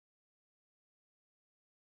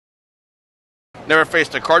Never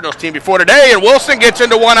faced a Cardinals team before today, and Wilson gets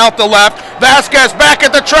into one out the left. Vasquez back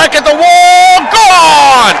at the track at the wall.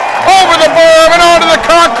 Gone! Over the berm and onto the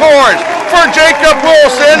concourse for Jacob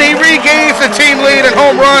Wilson. He regains the team lead in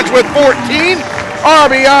home runs with 14.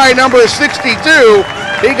 RBI number 62.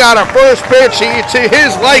 He got a first pitch to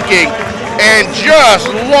his liking and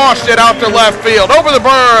just launched it out to left field. Over the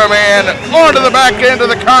berm and onto the back end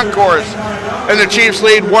of the concourse. And the Chiefs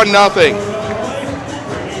lead 1-0.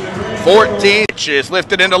 14 is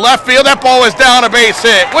lifted into left field. That ball is down, a base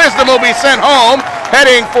hit. Wisdom will be sent home.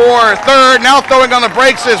 Heading for third. Now throwing on the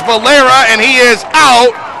brakes is Valera, and he is out,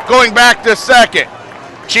 going back to second.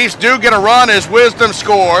 Chiefs do get a run as Wisdom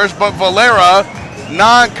scores, but Valera,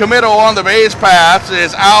 non-committal on the base pass,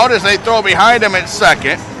 is out as they throw behind him at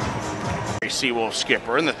second. Seawolf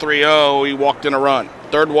skipper in the 3-0. He walked in a run.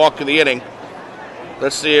 Third walk of the inning.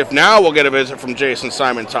 Let's see if now we'll get a visit from Jason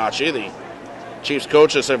Simon-Tachi. The Chiefs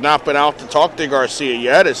coaches have not been out to talk to Garcia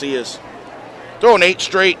yet, as he is throwing 8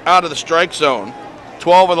 straight out of the strike zone.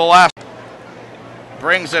 12 of the last.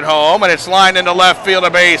 Brings it home, and it's lined into left field, a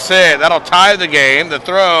base hit. That'll tie the game. The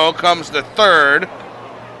throw comes to third,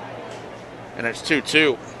 and it's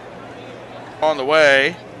 2-2. On the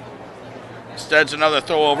way. Instead's another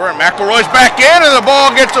throw over, and McElroy's back in, and the ball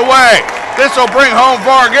gets away. This will bring home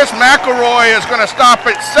Vargas. McElroy is going to stop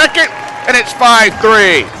at second, and it's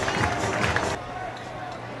 5-3.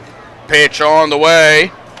 Pitch on the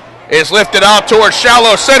way is lifted out towards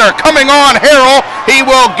shallow center. Coming on Harrell. He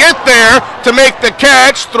will get there to make the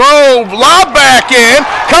catch. Throw, lob back in.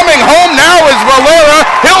 Coming home now is Valera.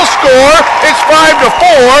 He'll score. It's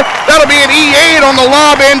 5-4. That'll be an E8 on the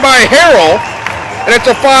lob in by Harrell. And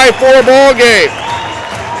it's a 5-4 ball game.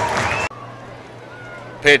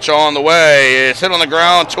 Pitch on the way is hit on the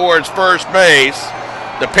ground towards first base.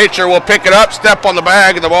 The pitcher will pick it up, step on the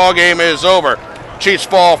bag, and the ball game is over. Chiefs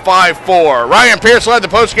fall 5-4. Ryan Pierce will have the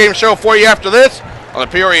postgame show for you after this on the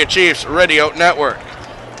Peoria Chiefs Radio Network.